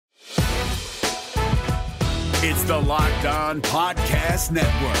It's the Locked On Podcast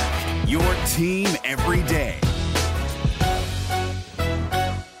Network, your team every day.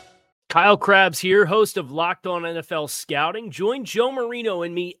 Kyle Krabs here, host of Locked On NFL Scouting. Join Joe Marino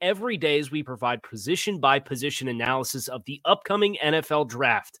and me every day as we provide position-by-position analysis of the upcoming NFL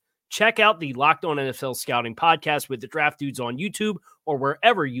Draft. Check out the Locked On NFL Scouting podcast with the Draft Dudes on YouTube or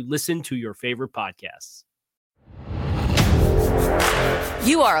wherever you listen to your favorite podcasts.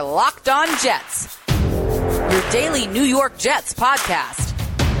 You are Locked On Jets, your daily New York Jets podcast.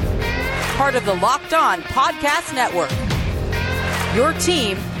 Part of the Locked On Podcast Network, your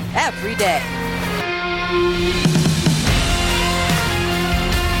team every day.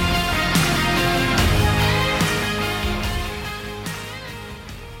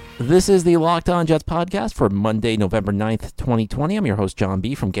 This is the Locked On Jets podcast for Monday, November 9th, 2020. I'm your host, John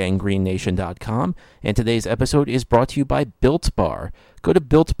B. from GangGreenNation.com, and today's episode is brought to you by Built Bar. Go to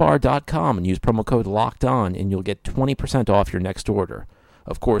BuiltBar.com and use promo code LOCKEDON, and you'll get 20% off your next order.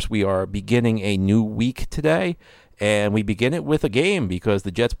 Of course, we are beginning a new week today, and we begin it with a game because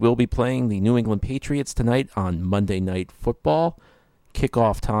the Jets will be playing the New England Patriots tonight on Monday Night Football.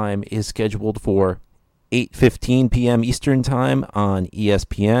 Kickoff time is scheduled for 8:15 p.m. Eastern Time on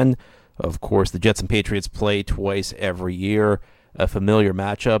ESPN. Of course, the Jets and Patriots play twice every year, a familiar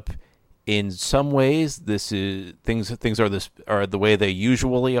matchup. In some ways, this is things are the way they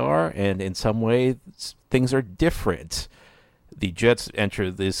usually are, and in some ways, things are different. The Jets enter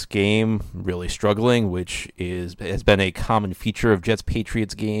this game really struggling, which has been a common feature of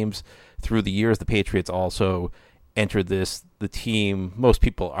Jets-Patriots games through the years. The Patriots also enter the team most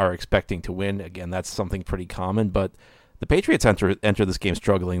people are expecting to win. Again, that's something pretty common, but the Patriots enter this game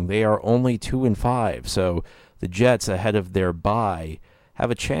struggling. They are only 2-5, so the Jets, ahead of their bye, have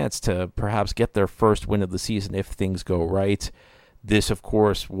a chance to perhaps get their first win of the season if things go right. This, of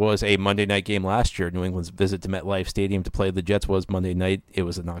course, was a Monday night game last year. New England's visit to MetLife Stadium to play the Jets was Monday night. It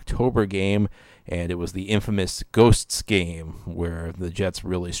was an October game, and it was the infamous Ghosts game where the Jets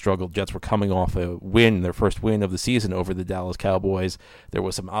really struggled. Jets were coming off a win, their first win of the season over the Dallas Cowboys. There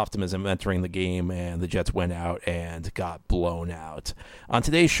was some optimism entering the game, and the Jets went out and got blown out. On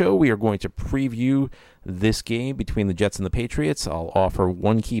today's show, we are going to preview this game between the Jets and the Patriots. I'll offer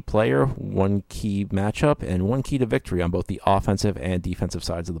one key player, one key matchup, and one key to victory on both the offensive and defensive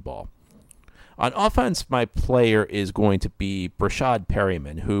sides of the ball. On offense, my player is going to be Breshad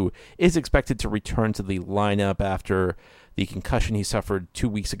Perriman, who is expected to return to the lineup after the concussion he suffered 2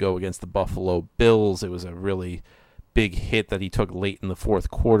 weeks ago against the Buffalo Bills. It was a really big hit that he took late in the fourth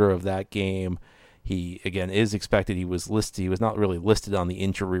quarter of that game. He, again, is expected. He was listed. He was not really listed on the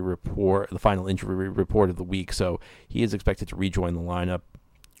injury report, the final injury report of the week, so he is expected to rejoin the lineup.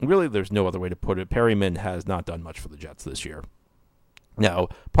 Really, there's no other way to put it. Perriman has not done much for the Jets this year. Now,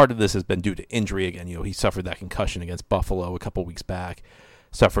 part of this has been due to injury. Again, he suffered that concussion against Buffalo a couple weeks back,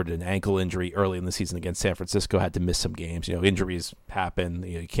 suffered an ankle injury early in the season against San Francisco, had to miss some games. Injuries happen.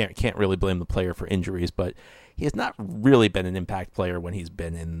 You can't really blame the player for injuries, but he has not really been an impact player when he's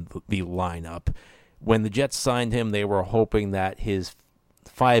been in the lineup. When the Jets signed him, they were hoping that his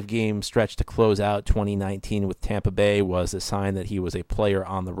 5-game stretch to close out 2019 with Tampa Bay was a sign that he was a player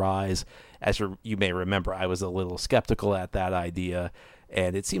on the rise. As you may remember, I was a little skeptical at that idea,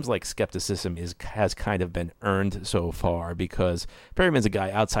 and it seems like skepticism has kind of been earned so far because Perriman's a guy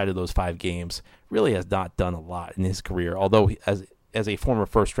outside of those 5 games really has not done a lot in his career. Although as a former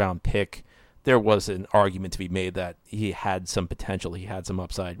first-round pick, there was an argument to be made that he had some potential, he had some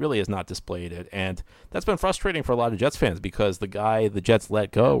upside, really has not displayed it. And that's been frustrating for a lot of Jets fans because the guy the Jets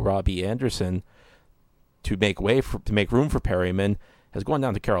let go, Robbie Anderson, to make room for Perriman, has gone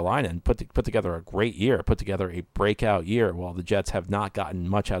down to Carolina and put together a great year, put together a breakout year, while the Jets have not gotten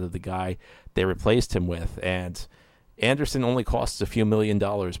much out of the guy they replaced him with. And Anderson only costs a few $1 million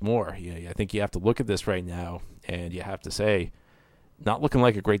more. I think you have to look at this right now, and you have to say, not looking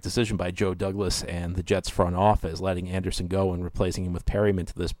like a great decision by Joe Douglas and the Jets front office, letting Anderson go and replacing him with Perriman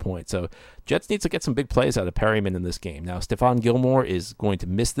to this point. So Jets needs to get some big plays out of Perriman in this game. Now, Stephon Gilmore is going to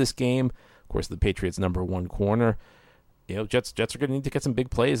miss this game. Of course, the Patriots' number 1 corner. Jets are going to need to get some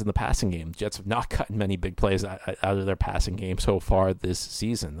big plays in the passing game. Jets have not gotten many big plays out of their passing game so far this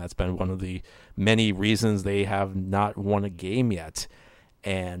season. That's been one of the many reasons they have not won a game yet.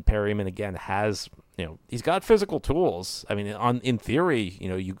 And Perriman, again, has, he's got physical tools. I mean, in theory,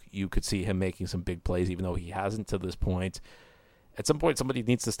 you could see him making some big plays, even though he hasn't to this point. At some point, somebody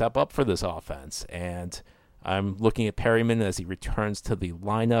needs to step up for this offense. And I'm looking at Perriman as he returns to the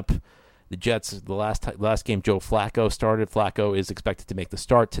lineup. The Jets, the last game Joe Flacco started. Flacco is expected to make the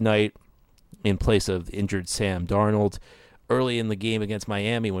start tonight in place of injured Sam Darnold. Early in the game against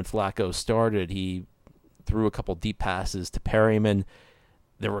Miami, when Flacco started, he threw a couple deep passes to Perryman.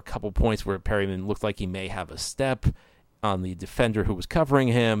 There were a couple points where Perryman looked like he may have a step on the defender who was covering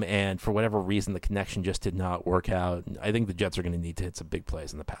him, and for whatever reason, the connection just did not work out. I think the Jets are going to need to hit some big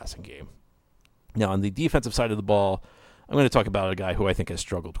plays in the passing game. Now, on the defensive side of the ball, I'm going to talk about a guy who I think has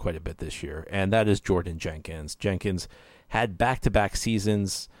struggled quite a bit this year, and that is Jordan Jenkins. Jenkins had back-to-back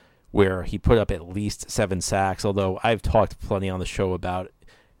seasons where he put up at least 7 sacks, although I've talked plenty on the show about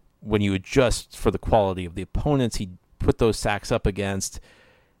when you adjust for the quality of the opponents he put those sacks up against,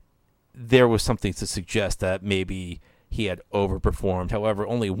 there was something to suggest that maybe he had overperformed. However,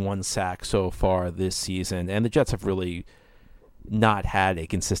 only 1 sack so far this season, and the Jets have really not had a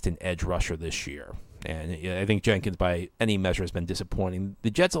consistent edge rusher this year. And I think Jenkins, by any measure, has been disappointing.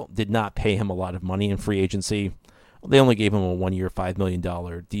 The Jets did not pay him a lot of money in free agency. They only gave him a 1-year, $5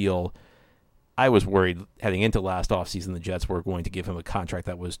 million deal. I was worried heading into last offseason the Jets were going to give him a contract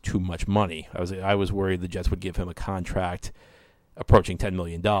that was too much money. I was worried the Jets would give him a contract approaching $10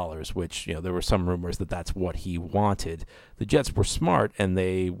 million, which, there were some rumors that that's what he wanted. The Jets were smart, and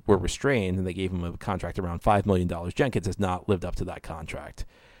they were restrained, and they gave him a contract around $5 million. Jenkins has not lived up to that contract.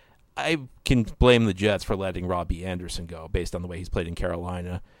 I can blame the Jets for letting Robbie Anderson go based on the way he's played in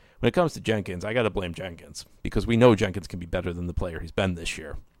Carolina. When it comes to Jenkins, I got to blame Jenkins because we know Jenkins can be better than the player he's been this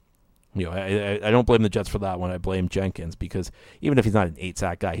year. I don't blame the Jets for that one. I blame Jenkins because even if he's not an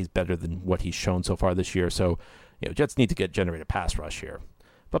 8-sack guy, he's better than what he's shown so far this year. So, Jets need to generate a pass rush here.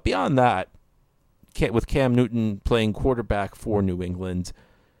 But beyond that, with Cam Newton playing quarterback for New England,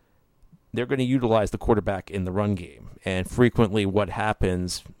 they're going to utilize the quarterback in the run game. And frequently what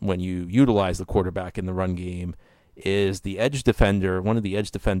happens when you utilize the quarterback in the run game is one of the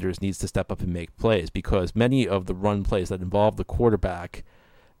edge defenders needs to step up and make plays because many of the run plays that involve the quarterback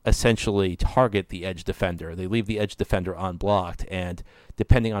essentially target the edge defender. They leave the edge defender unblocked, and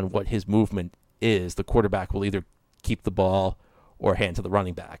depending on what his movement is, the quarterback will either keep the ball or hand to the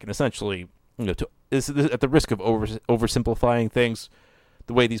running back. And essentially, at the risk of oversimplifying things,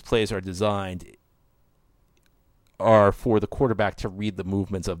 the way these plays are designed are for the quarterback to read the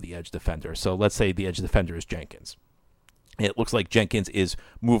movements of the edge defender. So let's say the edge defender is Jenkins. It looks like Jenkins is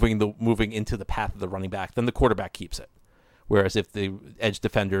moving into the path of the running back, then the quarterback keeps it. Whereas if the edge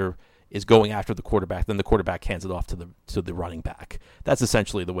defender is going after the quarterback, then the quarterback hands it off to the running back. That's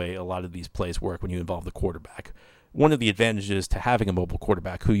essentially the way a lot of these plays work when you involve the quarterback. One of the advantages to having a mobile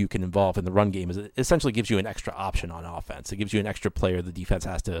quarterback who you can involve in the run game is it essentially gives you an extra option on offense. It gives you an extra player the defense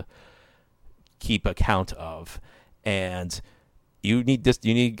has to keep account of. And you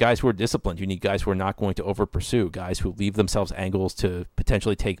need guys who are disciplined. You need guys who are not going to over-pursue, guys who leave themselves angles to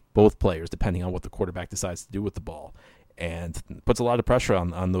potentially take both players depending on what the quarterback decides to do with the ball. And puts a lot of pressure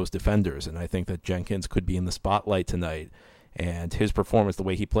on those defenders. And I think that Jenkins could be in the spotlight tonight. And his performance, the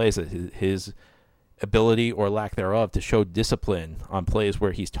way he plays it, his ability or lack thereof to show discipline on plays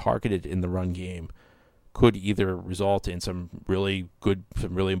where he's targeted in the run game could either result in some really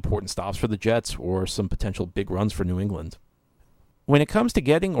important stops for the Jets or some potential big runs for New England. When it comes to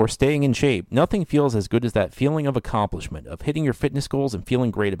getting or staying in shape, nothing feels as good as that feeling of accomplishment, of hitting your fitness goals and feeling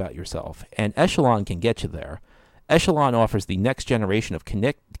great about yourself. And Echelon can get you there. Echelon offers the next generation of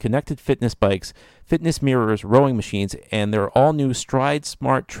connected fitness bikes, fitness mirrors, rowing machines, and their all-new Stride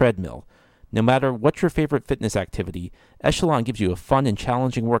Smart treadmill. No matter what your favorite fitness activity, Echelon gives you a fun and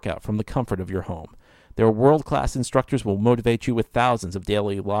challenging workout from the comfort of your home. Their world-class instructors will motivate you with thousands of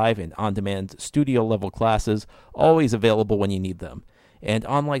daily live and on-demand studio-level classes, always available when you need them. And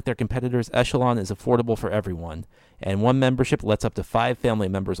unlike their competitors, Echelon is affordable for everyone, and one membership lets up to 5 family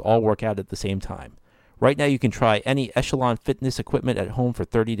members all work out at the same time. Right now you can try any Echelon fitness equipment at home for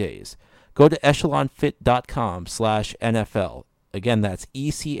 30 days. Go to echelonfit.com/NFL. Again, that's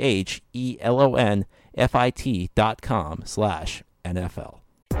echelonfit.com/NFL.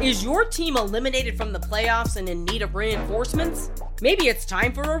 Is your team eliminated from the playoffs and in need of reinforcements? Maybe it's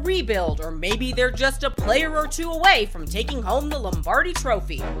time for a rebuild, or maybe they're just a player or two away from taking home the Lombardi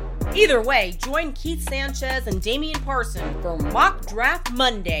Trophy. Either way, join Keith Sanchez and Damian Parson for Mock Draft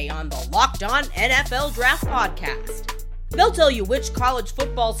Monday on the Locked On NFL Draft Podcast. They'll tell you which college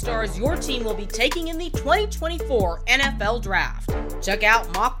football stars your team will be taking in the 2024 NFL Draft. Check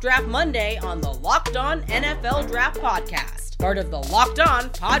out Mock Draft Monday on the Locked On NFL Draft Podcast, part of the Locked On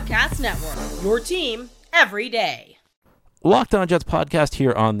Podcast Network, your team every day. Locked On Jets podcast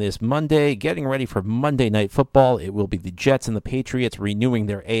here on this Monday, getting ready for Monday Night Football. It will be the Jets and the Patriots renewing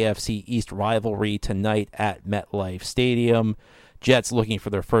their AFC East rivalry tonight at MetLife Stadium. Jets looking for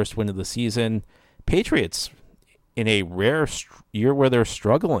their first win of the season. Patriots in a rare year where they're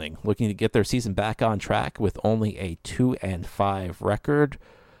struggling, looking to get their season back on track with only a 2-5 record.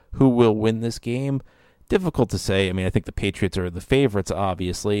 Who will win this game? difficult to say. I mean, I think the Patriots are the favorites,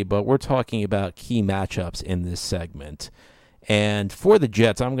 obviously, but we're talking about key matchups in this segment. And for the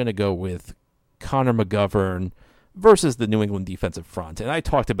Jets, I'm going to go with Connor McGovern versus the New England defensive front. And I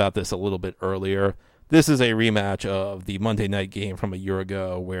talked about this a little bit earlier. This is a rematch of the Monday night game from a year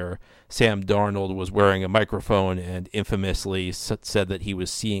ago where Sam Darnold was wearing a microphone and infamously said that he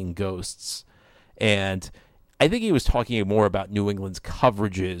was seeing ghosts. And I think he was talking more about New England's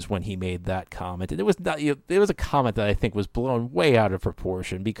coverages when he made that comment. And it was a comment that I think was blown way out of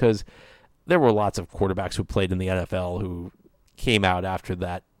proportion because there were lots of quarterbacks who played in the NFL who came out after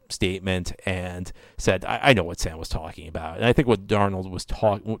that statement and said, I know what Sam was talking about. And I think what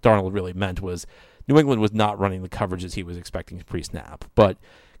Darnold really meant was New England was not running the coverages he was expecting pre-snap. But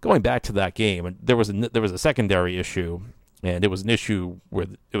going back to that game, there was a secondary issue, and it was an issue for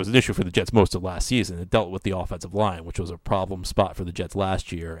the Jets most of last season. It dealt with the offensive line, which was a problem spot for the Jets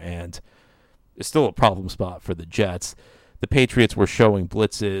last year, and it's still a problem spot for the Jets. The Patriots were showing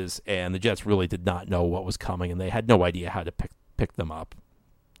blitzes, and the Jets really did not know what was coming, and they had no idea how to pick them up.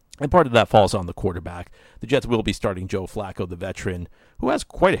 And part of that falls on the quarterback. The Jets will be starting Joe Flacco, the veteran, who has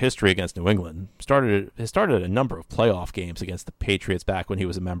quite a history against New England. Has started a number of playoff games against the Patriots back when he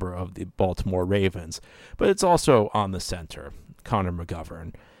was a member of the Baltimore Ravens. But it's also on the center, Connor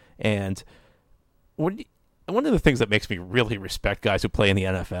McGovern. And one of the things that makes me really respect guys who play in the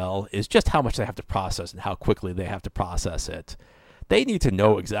NFL is just how much they have to process and how quickly they have to process it. They need to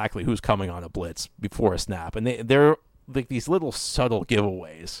know exactly who's coming on a blitz before a snap. And they're like these little subtle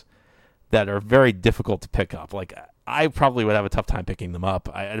giveaways that are very difficult to pick up. Like, I probably would have a tough time picking them up.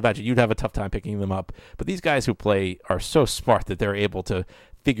 I'd imagine you'd have a tough time picking them up. But these guys who play are so smart that they're able to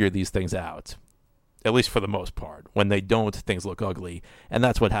figure these things out, at least for the most part. When they don't, things look ugly. And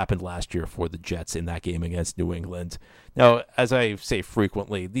that's what happened last year for the Jets in that game against New England. Now, as I say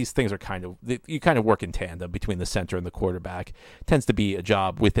frequently, these things are you kind of work in tandem between the center and the quarterback. It tends to be a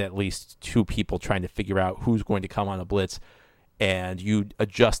job with at least two people trying to figure out who's going to come on a blitz, and you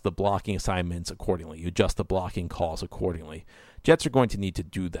adjust the blocking assignments accordingly. You adjust the blocking calls accordingly. Jets are going to need to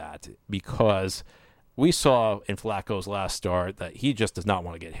do that because we saw in Flacco's last start that he just does not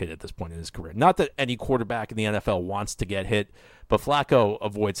want to get hit at this point in his career. Not that any quarterback in the NFL wants to get hit, but Flacco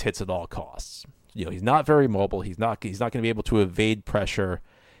avoids hits at all costs. He's not very mobile. He's not going to be able to evade pressure,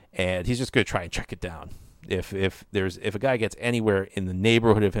 and he's just going to try and check it down. If a guy gets anywhere in the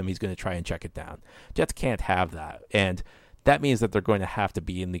neighborhood of him, he's going to try and check it down. Jets can't have that, and that means that they're going to have to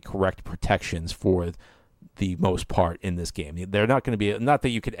be in the correct protections for the most part in this game. They're not going to be, not that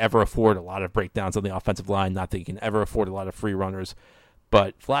you could ever afford a lot of breakdowns on the offensive line, not that you can ever afford a lot of free runners,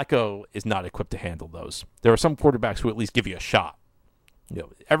 but Flacco is not equipped to handle those. There are some quarterbacks who at least give you a shot.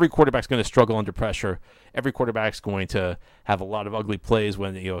 Every quarterback's going to struggle under pressure. Every quarterback's going to have a lot of ugly plays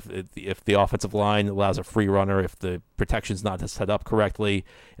when, if the offensive line allows a free runner, if the protection's not set up correctly,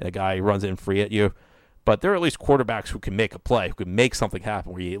 and a guy runs in free at you. But there are at least quarterbacks who can make a play, who can make something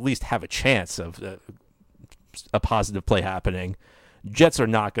happen, where you at least have a chance of a positive play happening. Jets are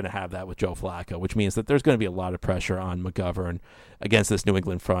not going to have that with Joe Flacco, which means that there's going to be a lot of pressure on McGovern against this New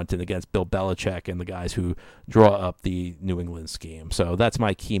England front and against Bill Belichick and the guys who draw up the New England scheme. So that's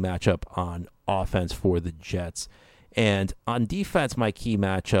my key matchup on offense for the Jets. And on defense, my key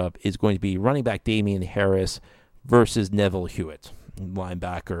matchup is going to be running back Damian Harris versus Neville Hewitt,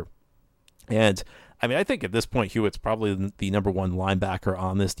 linebacker. And I think at this point, Hewitt's probably the number one linebacker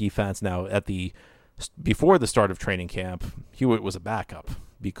on this defense. Now, before the start of training camp, Hewitt was a backup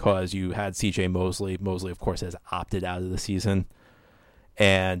because you had C.J. Mosley. Mosley, of course, has opted out of the season.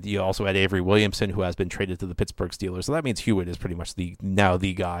 And you also had Avery Williamson, who has been traded to the Pittsburgh Steelers. So that means Hewitt is pretty much the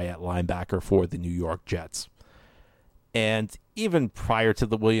guy at linebacker for the New York Jets. And even prior to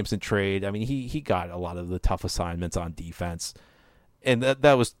the Williamson trade, he got a lot of the tough assignments on defense. And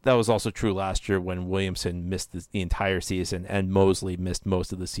that was also true last year when Williamson missed the entire season and Mosley missed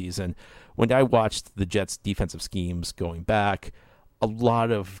most of the season. When I watched the Jets' defensive schemes going back, a lot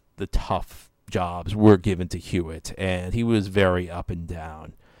of the tough jobs were given to Hewitt, and he was very up and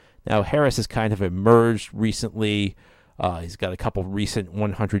down. Now, Harris has kind of emerged recently. He's got a couple recent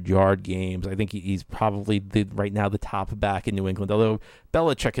 100-yard games. I think he's probably right now the top back in New England, although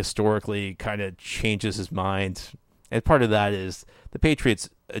Belichick historically kind of changes his mind. And part of that is the Patriots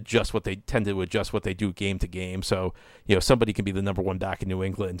tend to adjust what they do game to game. So, somebody can be the number one back in New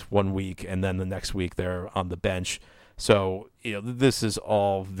England one week, and then the next week they're on the bench. So, this is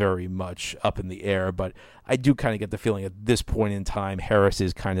all very much up in the air. But I do kind of get the feeling at this point in time, Harris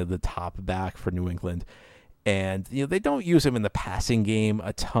is kind of the top back for New England. And, they don't use him in the passing game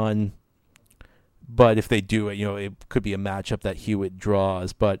a ton. But if they do it, it could be a matchup that Hewitt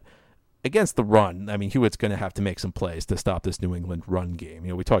draws. But against the run, I mean, Hewitt's going to have to make some plays to stop this New England run game.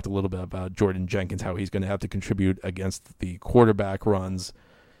 We talked a little bit about Jordan Jenkins, how he's going to have to contribute against the quarterback runs.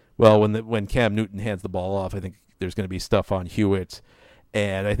 Well, when Cam Newton hands the ball off, I think there's going to be stuff on Hewitt.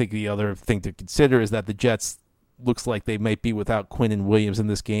 And I think the other thing to consider is that the Jets looks like they might be without Quinnen Williams in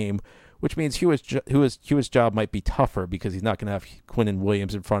this game, which means Hewitt's job might be tougher because he's not going to have Quinnen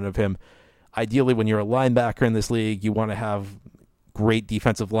Williams in front of him. Ideally, when you're a linebacker in this league, you want to have great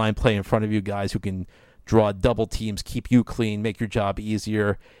defensive line play in front of you, guys who can draw double teams, keep you clean, make your job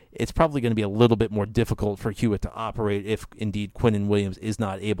easier. It's probably going to be a little bit more difficult for Hewitt to operate if indeed Quinnen Williams is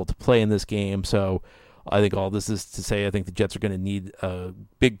not able to play in this game. So I think all this is to say I think the Jets are going to need a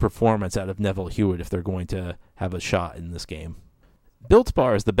big performance out of Neville Hewitt if they're going to have a shot in this game. Built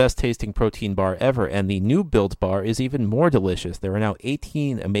Bar is the best tasting protein bar ever, and the new Built Bar is even more delicious. There are now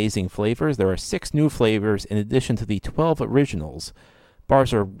 18 amazing flavors. There are 6 new flavors in addition to the 12 originals.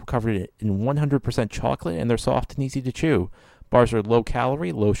 Bars are covered in 100% chocolate, and they're soft and easy to chew. Bars are low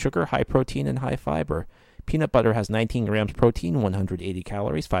calorie, low sugar, high protein, and high fiber. Peanut butter has 19 grams protein, 180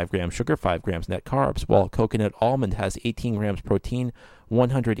 calories, 5 grams sugar, 5 grams net carbs, while coconut almond has 18 grams protein,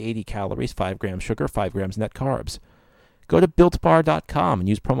 180 calories, 5 grams sugar, 5 grams net carbs. Go to BuiltBar.com and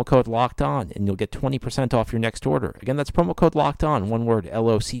use promo code LOCKEDON, and you'll get 20% off your next order. Again, that's promo code LOCKEDON, one word,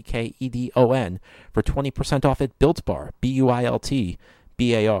 LOCKEDON, for 20% off at Built Bar, BUILTBAR.com.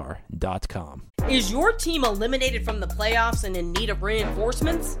 Is your team eliminated from the playoffs and in need of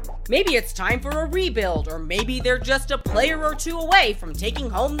reinforcements? Maybe it's time for a rebuild, or maybe they're just a player or two away from taking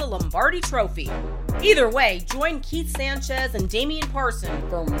home the Lombardi Trophy. Either way, join Keith Sanchez and Damian Parson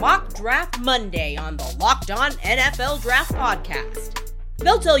for Mock Draft Monday on the Locked On NFL Draft Podcast.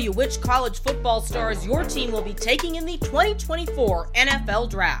 They'll tell you which college football stars your team will be taking in the 2024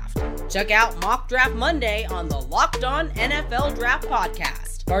 NFL Draft. Check out Mock Draft Monday on the Locked On NFL Draft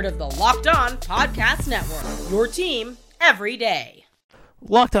Podcast, part of the Locked On Podcast Network, your team every day.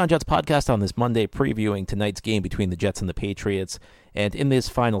 Locked On Jets podcast on this Monday, previewing tonight's game between the Jets and the Patriots. And in this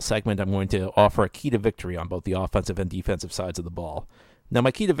final segment, I'm going to offer a key to victory on both the offensive and defensive sides of the ball. Now,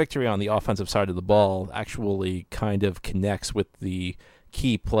 my key to victory on the offensive side of the ball actually kind of connects with the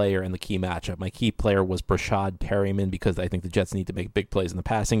key player and the key matchup. My key player was Brashad Perryman because I think the Jets need to make big plays in the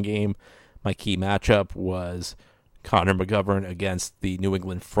passing game. My key matchup was Connor McGovern against the New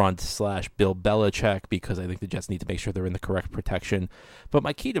England front / Bill Belichick because I think the Jets need to make sure they're in the correct protection. But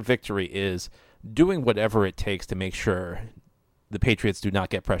my key to victory is doing whatever it takes to make sure the Patriots do not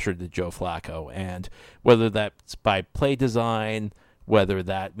get pressured to Joe Flacco. And whether that's by play design, whether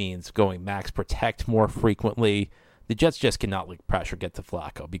that means going max protect more frequently, the Jets just cannot let pressure get to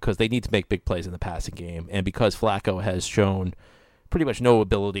Flacco because they need to make big plays in the passing game. And because Flacco has shown pretty much no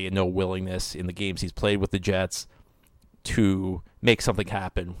ability and no willingness in the games he's played with the Jets to make something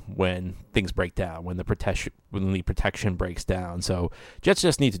happen when things break down, when the protection breaks down. So Jets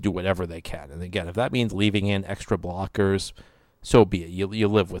just need to do whatever they can. And again, if that means leaving in extra blockers, so be it. You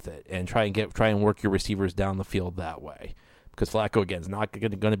live with it and try and work your receivers down the field that way. Because Flacco, again, is not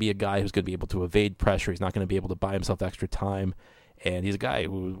going to be a guy who's going to be able to evade pressure. He's not going to be able to buy himself extra time. And he's a guy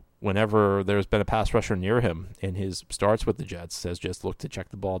who, whenever there's been a pass rusher near him in his starts with the Jets, has just looked to check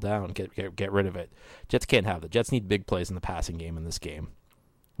the ball down, get rid of it. Jets can't have that. Jets need big plays in the passing game in this game.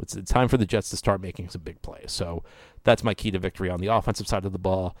 It's time for the Jets to start making some big plays. So that's my key to victory on the offensive side of the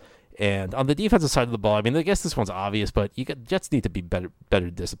ball. And on the defensive side of the ball, I mean, I guess this one's obvious, but Jets need to be better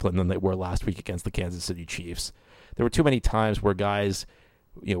disciplined than they were last week against the Kansas City Chiefs. There were too many times where guys,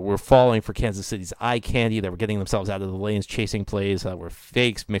 were falling for Kansas City's eye candy. They were getting themselves out of the lanes, chasing plays that were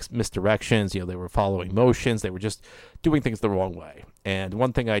fakes, misdirections. They were following motions. They were just doing things the wrong way. And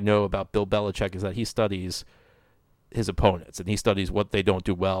one thing I know about Bill Belichick is that he studies his opponents and he studies what they don't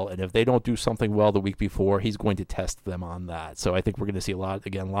do well. And if they don't do something well the week before, he's going to test them on that. So I think we're going to see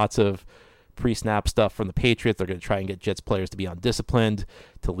lots of pre-snap stuff from the Patriots. They're going to try and get Jets players to be undisciplined,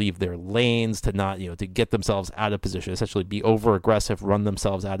 to leave their lanes, to not, to get themselves out of position, essentially be over-aggressive, run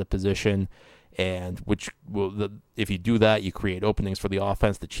themselves out of position, and which will, if you do that, you create openings for the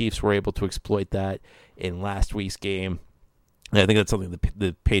offense. The Chiefs were able to exploit that in last week's game. And I think that's something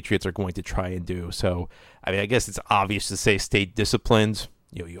the Patriots are going to try and do. So, I mean, I guess it's obvious to say stay disciplined.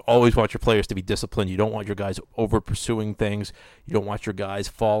 You always want your players to be disciplined. You don't want your guys over pursuing things. You don't want your guys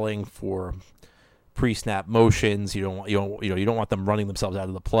falling for pre-snap motions. You don't want them running themselves out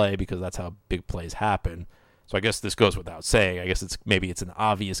of the play because that's how big plays happen. So I guess this goes without saying. I guess it's an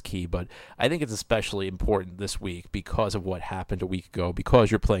obvious key, but I think it's especially important this week because of what happened a week ago.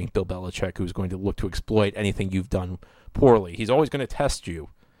 Because you're playing Bill Belichick, who's going to look to exploit anything you've done poorly. He's always going to test you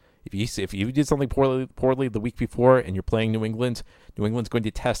If you did something poorly the week before and you're playing New England's going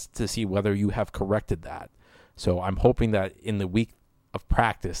to test to see whether you have corrected that. So I'm hoping that in the week of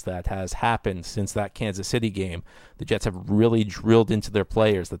practice that has happened since that Kansas City game, the Jets have really drilled into their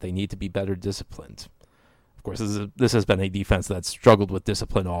players that they need to be better disciplined. Of course, this has been a defense that's struggled with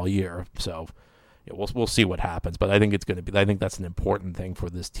discipline all year, so we'll see what happens. But I think that's an important thing for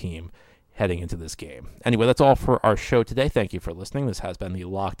this team heading into this game. Anyway, that's all for our show today. Thank you for listening. This has been the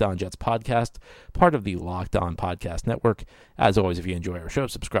Locked On Jets podcast, part of the Locked On Podcast Network. As always, if you enjoy our show,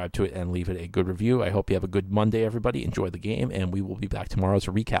 subscribe to it and leave it a good review. I hope you have a good Monday, everybody. Enjoy the game, and we will be back tomorrow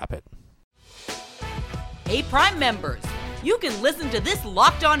to recap it. Hey, Prime members, you can listen to this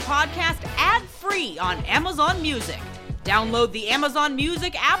Locked On podcast ad-free on Amazon Music. Download the Amazon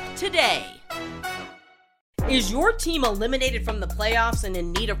Music app today. Is your team eliminated from the playoffs and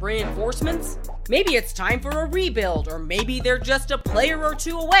in need of reinforcements? Maybe it's time for a rebuild, or maybe they're just a player or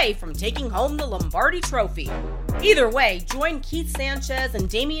two away from taking home the Lombardi Trophy. Either way, join Keith Sanchez and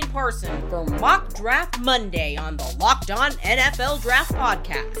Damian Parson for Mock Draft Monday on the Locked On NFL Draft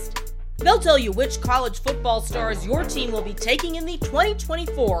Podcast. They'll tell you which college football stars your team will be taking in the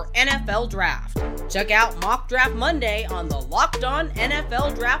 2024 NFL Draft. Check out Mock Draft Monday on the Locked On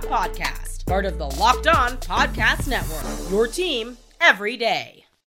NFL Draft Podcast, part of the Locked On Podcast Network. Your team every day.